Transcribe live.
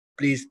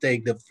please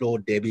take the floor,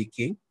 Debbie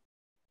King.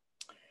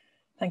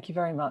 Thank you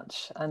very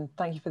much, and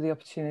thank you for the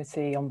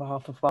opportunity on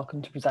behalf of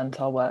Welcome to present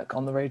our work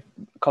on the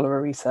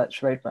Cholera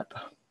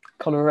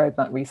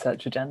Roadmap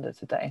Research Agenda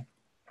today.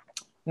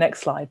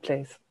 Next slide,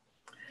 please.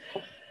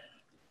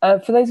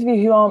 For those of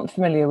you who aren't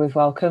familiar with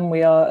Welcome,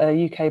 we are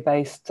a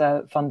UK-based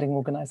funding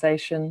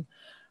organisation.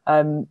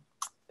 Our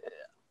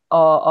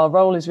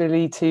role is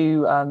really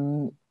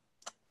to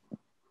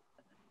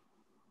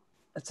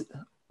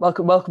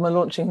Welcome are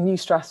launching a new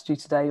strategy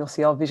today. You'll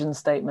see our vision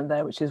statement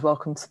there, which is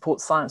Welcome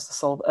supports science to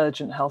solve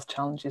urgent health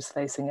challenges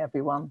facing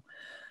everyone.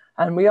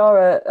 And we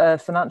are a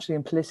financially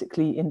and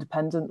politically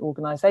independent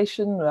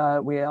organisation.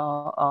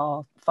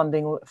 Our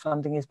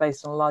funding is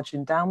based on a large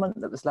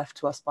endowment that was left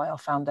to us by our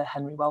founder,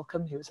 Henry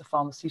Wellcome, who was a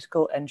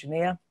pharmaceutical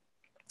engineer.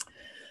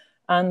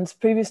 And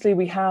previously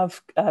we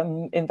have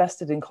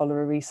invested in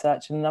cholera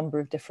research in a number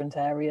of different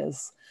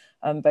areas,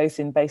 both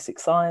in basic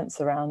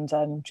science around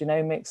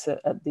genomics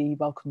at the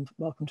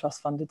Wellcome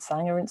Trust funded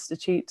Sanger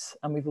Institute.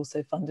 And we've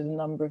also funded a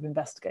number of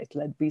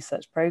investigator-led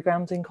research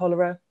programs in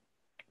cholera.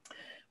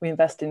 We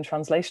invest in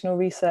translational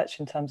research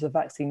in terms of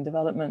vaccine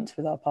development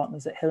with our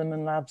partners at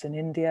Hillerman Labs in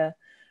India,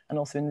 and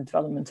also in the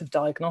development of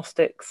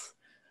diagnostics.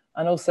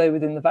 And also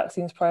within the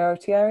vaccines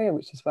priority area,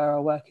 which is where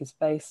our work is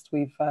based,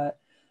 we've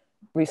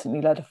recently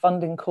led a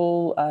funding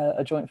call,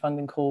 a joint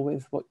funding call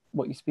with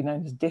what used to be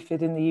known as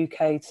DFID in the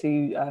UK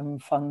to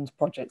fund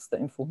projects that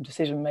inform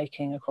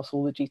decision-making across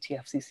all the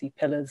GTFCC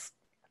pillars.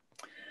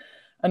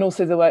 And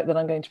also the work that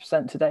I'm going to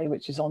present today,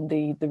 which is on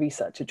the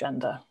research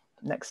agenda.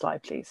 Next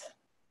slide, please.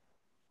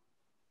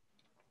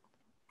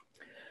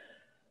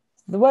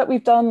 The work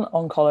we've done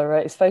on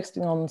cholera is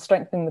focusing on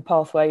strengthening the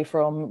pathway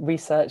from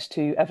research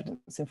to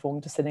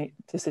evidence-informed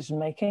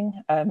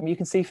decision-making. You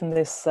can see from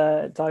this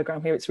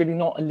diagram here, it's really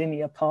not a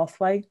linear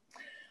pathway.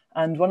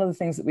 And one of the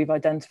things that we've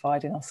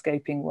identified in our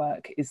scoping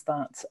work is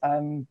that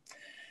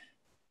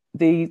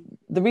the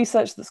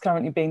research that's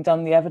currently being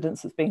done, the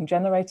evidence that's being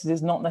generated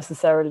is not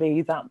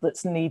necessarily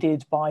that's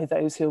needed by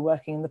those who are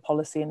working in the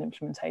policy and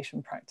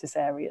implementation practice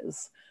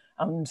areas.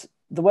 And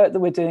the work that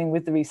we're doing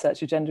with the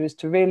research agenda is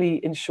to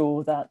really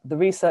ensure that the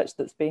research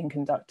that's being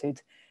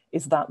conducted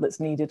is that's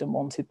needed and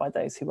wanted by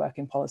those who work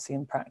in policy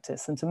and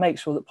practice, and to make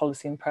sure that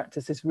policy and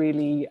practice is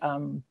really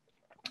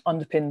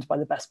underpinned by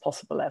the best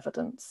possible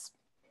evidence.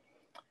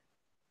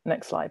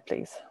 Next slide,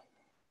 please.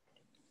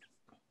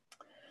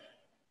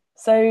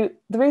 So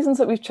the reasons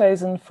that we've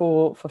chosen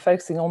for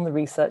focusing on the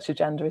research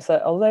agenda is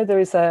that although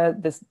there's a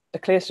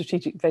clear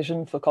strategic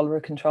vision for cholera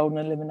control and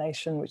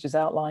elimination, which is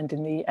outlined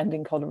in the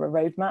Ending Cholera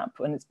Roadmap,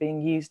 and it's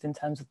being used in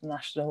terms of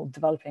the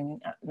developing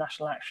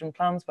national action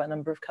plans by a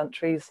number of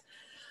countries,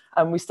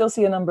 we still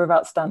see a number of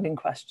outstanding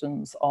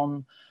questions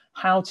on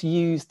how to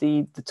use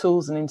the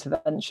tools and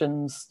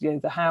interventions,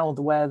 the how,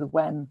 the where, the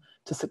when,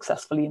 to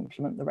successfully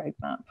implement the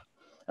roadmap.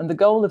 And the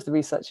goal of the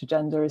research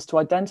agenda is to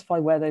identify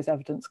where those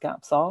evidence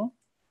gaps are,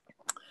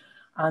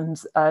 and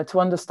to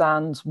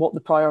understand what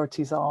the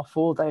priorities are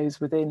for those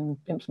within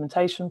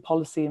implementation,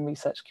 policy and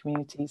research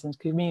communities, and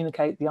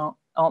communicate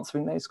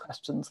answering those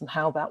questions and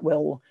how that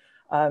will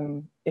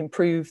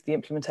improve the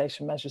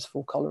implementation measures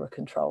for cholera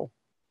control.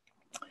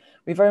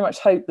 We very much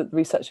hope that the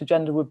research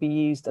agenda would be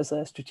used as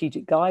a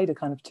strategic guide, a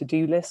kind of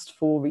to-do list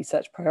for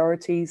research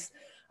priorities,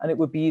 and it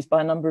would be used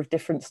by a number of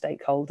different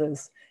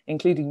stakeholders,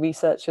 including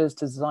researchers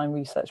to design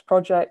research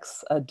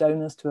projects,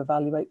 donors to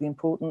evaluate the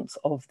importance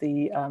of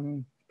the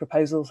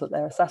proposals that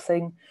they're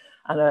assessing,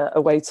 and a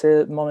way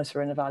to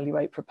monitor and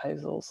evaluate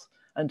proposals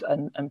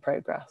and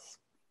progress.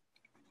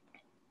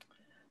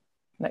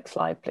 Next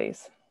slide,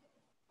 please.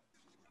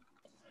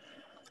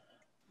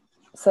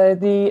 So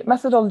the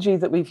methodology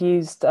that we've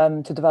used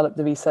to develop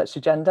the research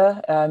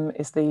agenda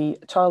is the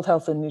Child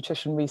Health and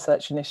Nutrition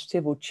Research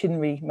Initiative, or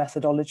CHINRI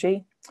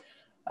methodology.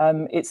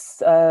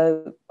 It's,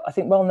 I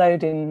think, well known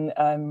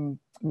in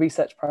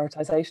research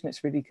prioritization.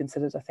 It's really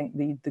considered, I think,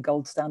 the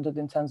gold standard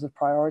in terms of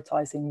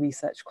prioritizing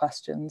research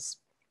questions.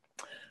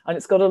 And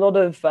it's got a lot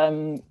of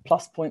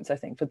plus points, I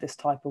think, for this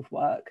type of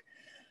work.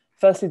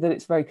 Firstly, that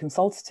it's very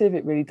consultative.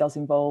 It really does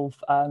involve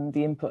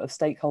the input of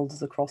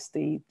stakeholders across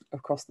the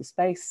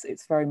space.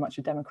 It's very much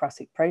a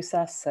democratic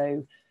process,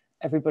 so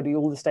everybody,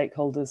 all the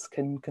stakeholders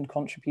can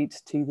contribute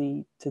to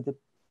the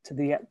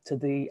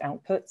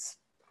outputs.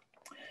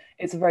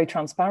 It's a very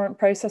transparent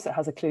process. It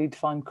has a clearly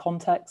defined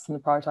context, and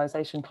the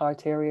prioritization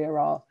criteria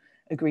are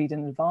agreed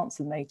in advance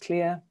and made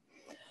clear.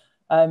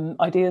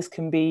 Ideas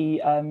can be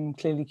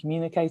clearly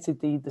communicated.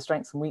 The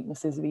strengths and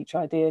weaknesses of each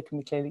idea can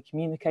be clearly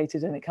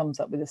communicated, and it comes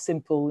up with a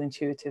simple,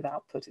 intuitive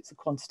output. It's a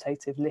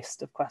quantitative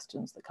list of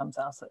questions that comes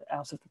out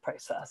of the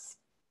process.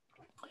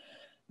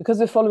 Because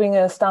we're following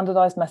a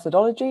standardized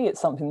methodology, it's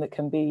something that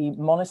can be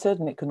monitored,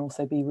 and it can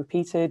also be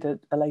repeated at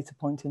a later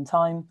point in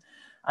time.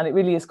 And it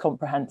really is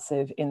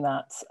comprehensive in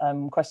that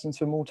questions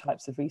from all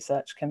types of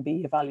research can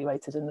be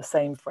evaluated in the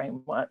same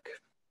framework.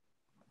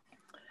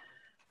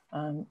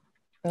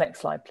 Next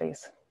slide,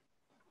 please.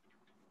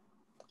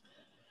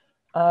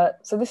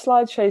 So this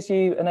slide shows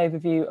you an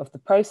overview of the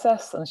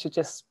process, and I should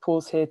just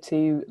pause here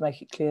to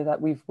make it clear that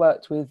we've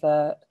worked with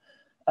a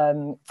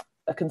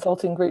a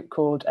consulting group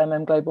called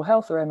Global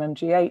Health, or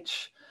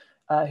MMGH,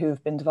 who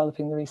have been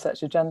developing the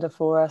research agenda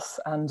for us.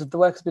 And the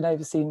work has been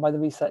overseen by the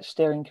Research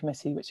Steering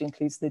Committee, which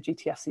includes the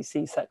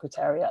GTFCC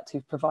Secretariat,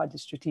 who've provided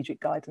strategic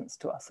guidance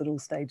to us at all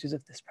stages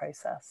of this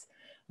process.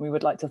 We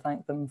would like to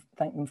thank them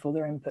for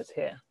their input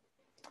here.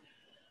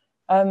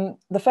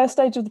 The first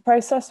stage of the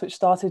process, which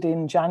started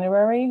in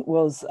January,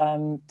 was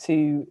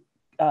to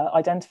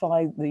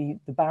identify the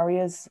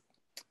barriers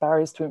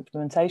to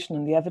implementation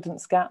and the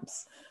evidence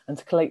gaps, and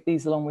to collate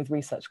these along with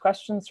research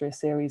questions through a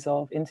series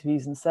of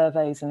interviews and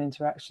surveys and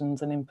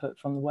interactions and input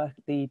from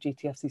the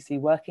GTFCC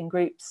working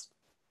groups.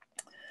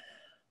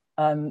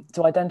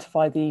 To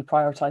identify the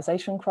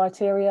prioritisation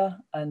criteria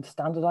and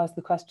standardise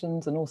the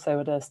questions, and also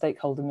at a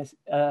stakeholder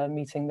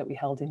meeting that we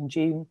held in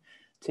June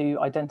to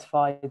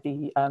identify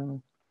the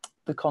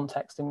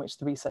context in which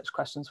the research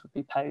questions would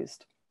be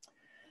posed.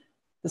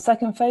 The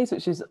second phase,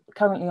 which is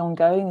currently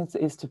ongoing,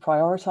 is to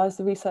prioritise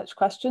the research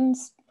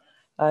questions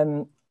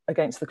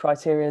against the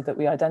criteria that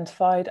we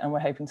identified, and we're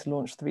hoping to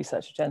launch the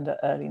research agenda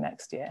early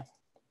next year.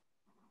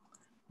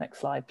 Next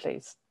slide,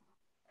 please.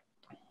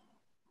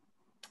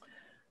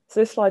 So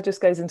this slide just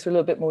goes into a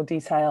little bit more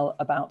detail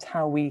about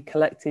how we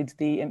collected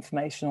the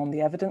information on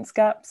the evidence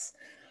gaps.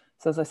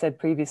 So as I said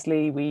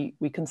previously,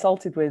 we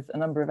consulted with a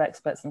number of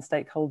experts and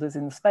stakeholders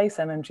in the space.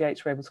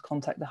 MMGH were able to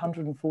contact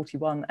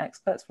 141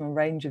 experts from a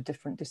range of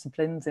different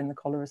disciplines in the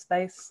cholera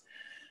space.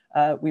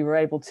 We were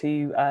able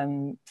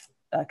to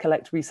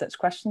collect research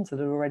questions that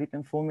had already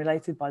been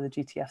formulated by the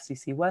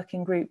GTFCC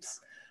working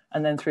groups.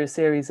 And then through a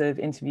series of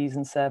interviews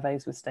and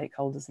surveys with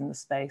stakeholders in the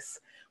space,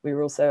 we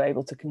were also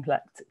able to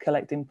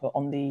collect input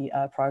on the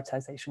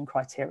prioritisation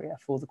criteria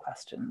for the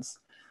questions.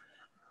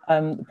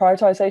 The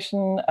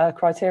prioritisation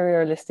criteria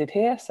are listed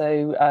here.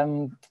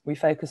 So we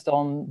focused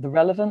on the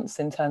relevance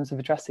in terms of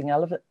addressing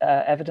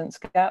evidence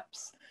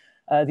gaps,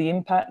 the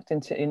impact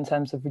in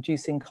terms of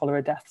reducing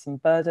cholera deaths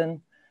and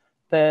burden,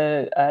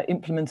 the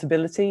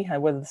implementability,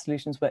 whether the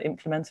solutions were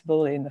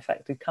implementable in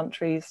affected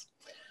countries,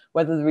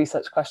 whether the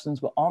research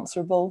questions were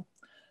answerable,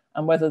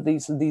 and whether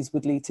these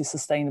would lead to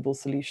sustainable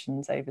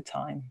solutions over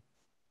time.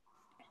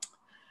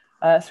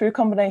 Through a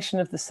combination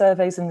of the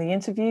surveys and the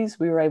interviews,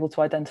 we were able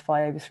to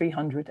identify over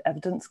 300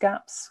 evidence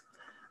gaps.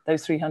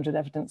 Those 300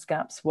 evidence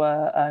gaps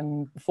were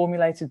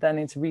formulated then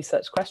into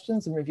research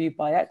questions and reviewed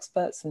by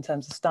experts in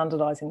terms of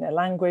standardising their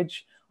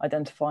language,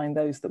 identifying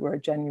those that were a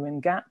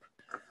genuine gap.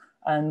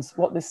 And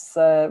what this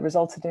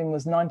resulted in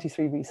was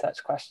 93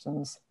 research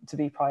questions to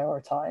be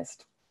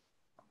prioritised.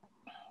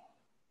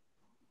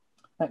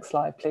 Next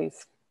slide,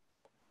 please.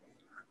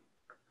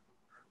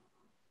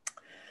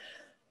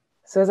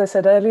 So as I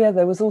said earlier,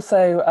 there was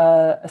also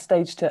a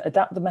stage to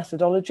adapt the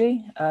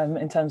methodology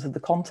in terms of the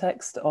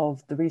context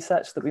of the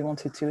research that we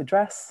wanted to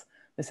address.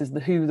 This is the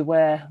who, the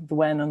where, the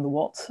when, and the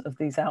what of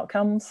these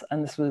outcomes.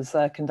 And this was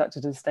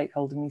conducted at a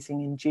stakeholder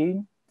meeting in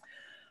June.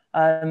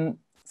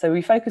 So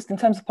we focused in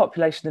terms of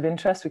population of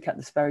interest. We kept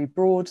this very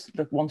broad,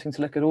 wanting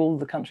to look at all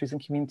the countries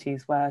and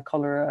communities where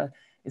cholera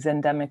is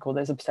endemic or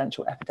there's a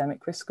potential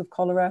epidemic risk of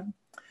cholera.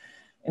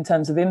 In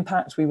terms of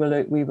impact, we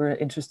were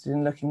interested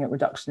in looking at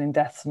reduction in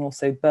deaths and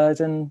also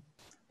burden,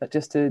 but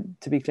just to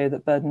be clear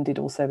that burden did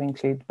also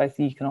include both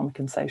the economic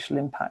and social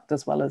impact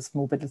as well as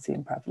morbidity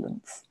and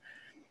prevalence.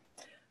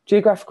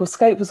 Geographical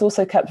scope was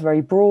also kept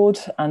very broad,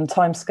 and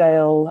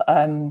timescale,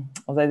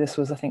 although this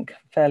was, I think,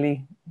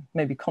 fairly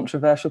maybe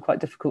controversial, quite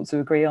difficult to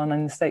agree on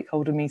in the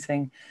stakeholder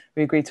meeting,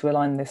 we agreed to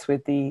align this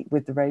with the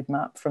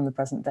roadmap from the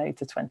present day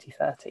to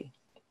 2030.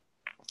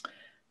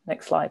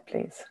 Next slide,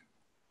 please.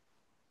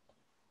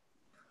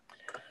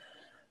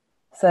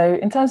 So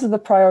in terms of the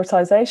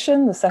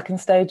prioritisation, the second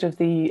stage of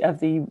the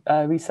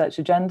research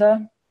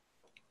agenda,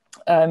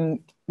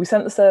 we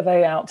sent the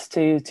survey out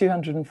to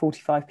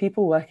 245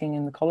 people working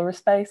in the cholera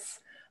space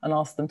and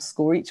asked them to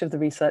score each of the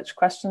research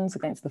questions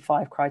against the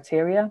 5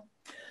 criteria.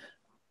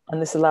 And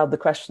this allowed the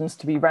questions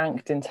to be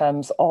ranked in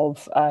terms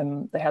of,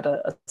 they had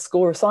a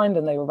score assigned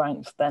and they were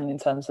ranked then in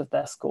terms of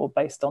their score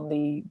based on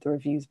the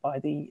reviews by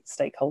the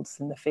stakeholders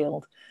in the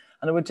field.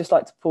 And I would just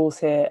like to pause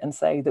here and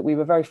say that we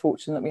were very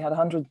fortunate that we had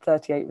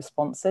 138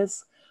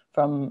 responses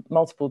from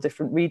multiple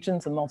different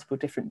regions and multiple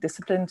different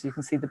disciplines. You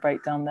can see the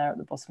breakdown there at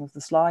the bottom of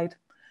the slide.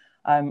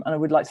 And I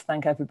would like to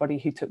thank everybody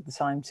who took the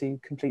time to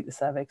complete the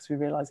survey, because we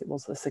realised it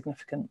was a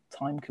significant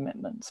time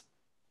commitment.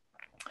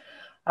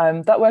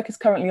 That work is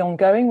currently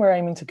ongoing. We're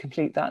aiming to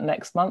complete that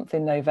next month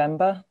in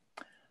November.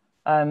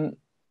 So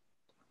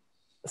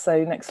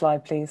next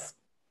slide, please.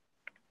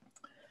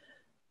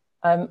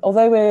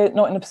 Although we're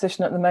not in a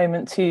position at the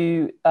moment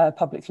to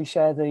publicly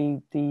share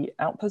the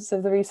outputs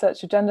of the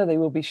research agenda, they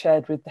will be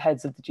shared with the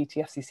heads of the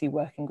GTFCC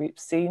working group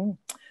soon.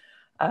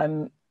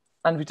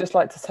 And we'd just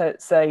like to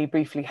say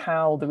briefly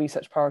how the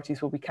research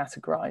priorities will be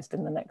categorised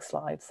in the next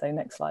slide. So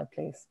next slide,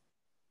 please.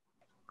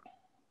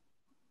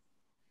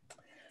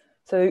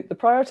 So the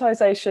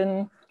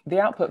prioritisation,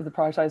 the output of the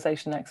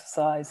prioritisation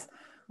exercise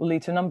will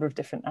lead to a number of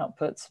different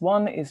outputs.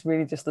 One is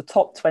really just the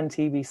top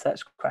 20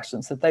 research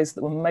questions, so those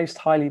that were most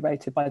highly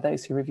rated by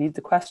those who reviewed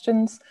the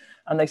questions,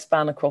 and they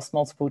span across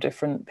multiple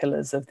different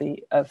pillars of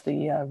the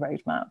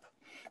roadmap.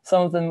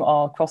 Some of them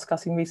are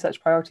cross-cutting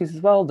research priorities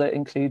as well that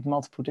include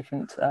multiple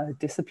different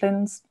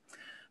disciplines.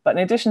 But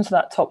in addition to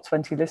that top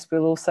 20 list,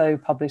 we'll also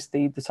publish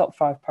the top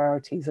 5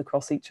 priorities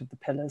across each of the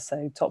pillars.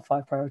 So top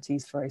 5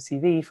 priorities for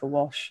OCV, for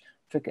WASH,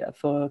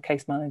 for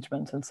case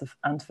management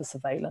and for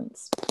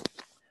surveillance.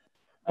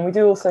 And we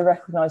do also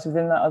recognise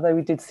within that, although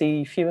we did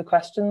see fewer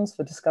questions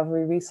for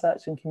discovery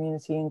research and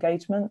community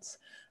engagement,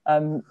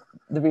 the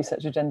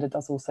research agenda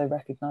does also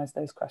recognise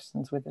those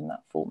questions within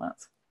that format.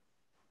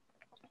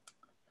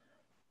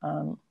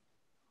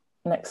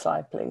 Next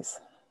slide, please.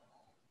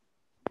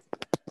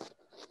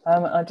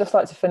 I'd just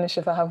like to finish,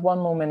 if I have one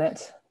more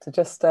minute, to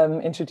just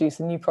introduce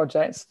a new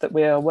project that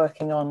we are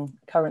working on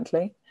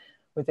currently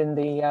within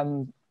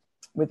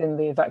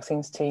the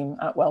vaccines team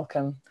at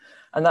Wellcome.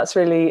 And that's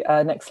really,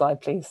 next slide,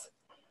 please.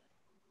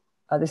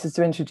 This is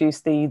to introduce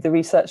the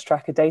research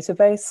tracker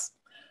database.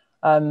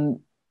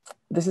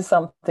 This is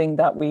something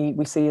that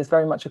we see as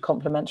very much a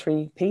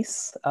complementary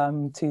piece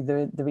to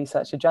the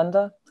research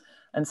agenda.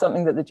 And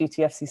something that the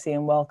GTFCC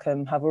and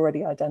Wellcome have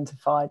already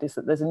identified is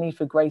that there's a need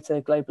for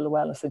greater global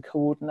awareness and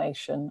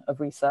coordination of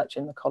research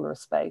in the cholera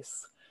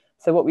space.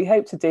 So what we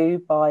hope to do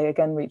by,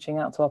 again, reaching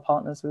out to our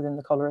partners within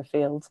the cholera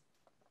field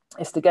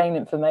is to gain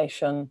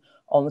information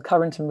on the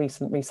current and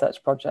recent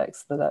research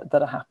projects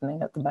that are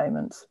happening at the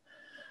moment.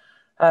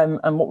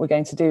 And what we're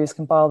going to do is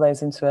compile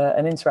those into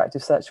an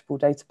interactive searchable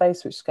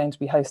database, which is going to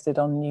be hosted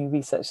on the new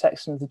research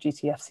section of the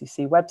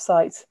GTFCC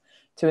website,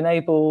 to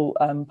enable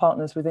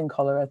partners within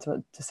cholera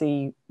to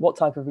see what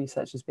type of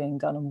research is being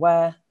done and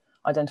where,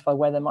 identify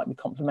where there might be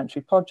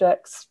complementary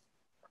projects,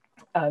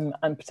 and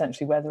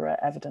potentially where there are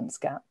evidence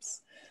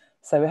gaps.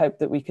 So we hope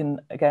that we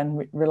can,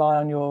 again, rely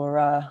on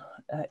your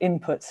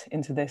input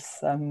into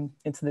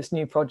this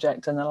new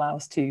project and allow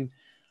us to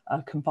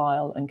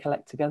compile and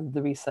collect together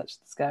the research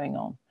that's going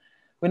on.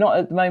 We're not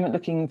at the moment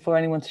looking for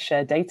anyone to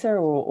share data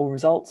or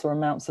results or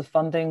amounts of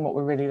funding. What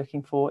we're really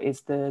looking for is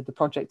the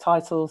project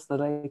titles, the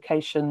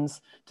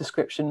locations,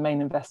 description,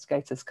 main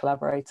investigators,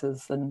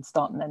 collaborators, and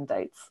start and end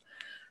dates.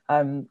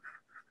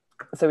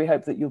 So we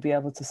hope that you'll be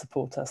able to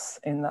support us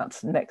in that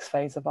next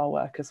phase of our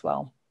work as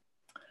well.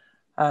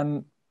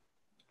 I'd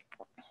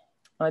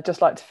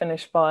just like to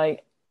finish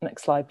by,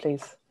 next slide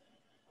please,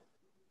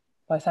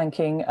 by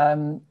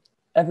thanking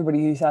everybody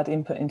who's had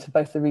input into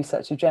both the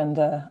research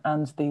agenda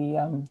and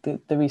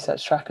the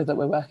research tracker that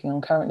we're working on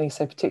currently.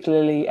 So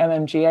particularly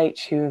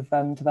MMGH, who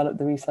have developed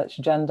the research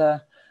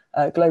agenda,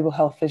 Global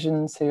Health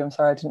Visions, who I'm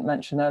sorry I didn't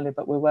mention earlier,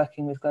 but we're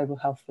working with Global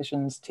Health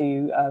Visions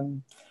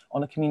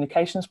on a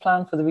communications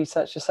plan for the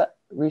research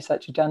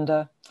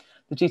agenda,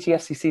 the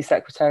GTFCC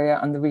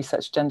Secretariat and the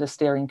Research Agenda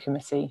Steering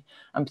Committee,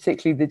 and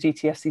particularly the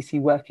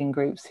GTFCC working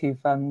groups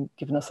who've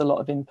given us a lot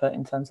of input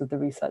in terms of the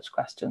research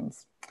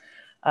questions.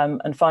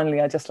 And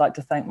finally, I'd just like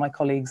to thank my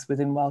colleagues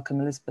within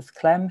Wellcome, Elizabeth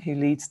Clem, who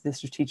leads the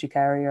strategic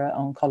area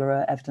on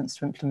cholera evidence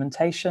to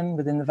implementation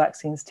within the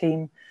vaccines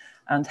team,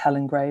 and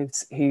Helen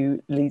Graves,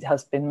 who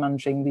has been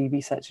managing the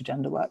research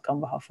agenda work on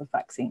behalf of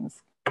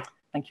vaccines.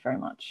 Thank you very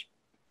much.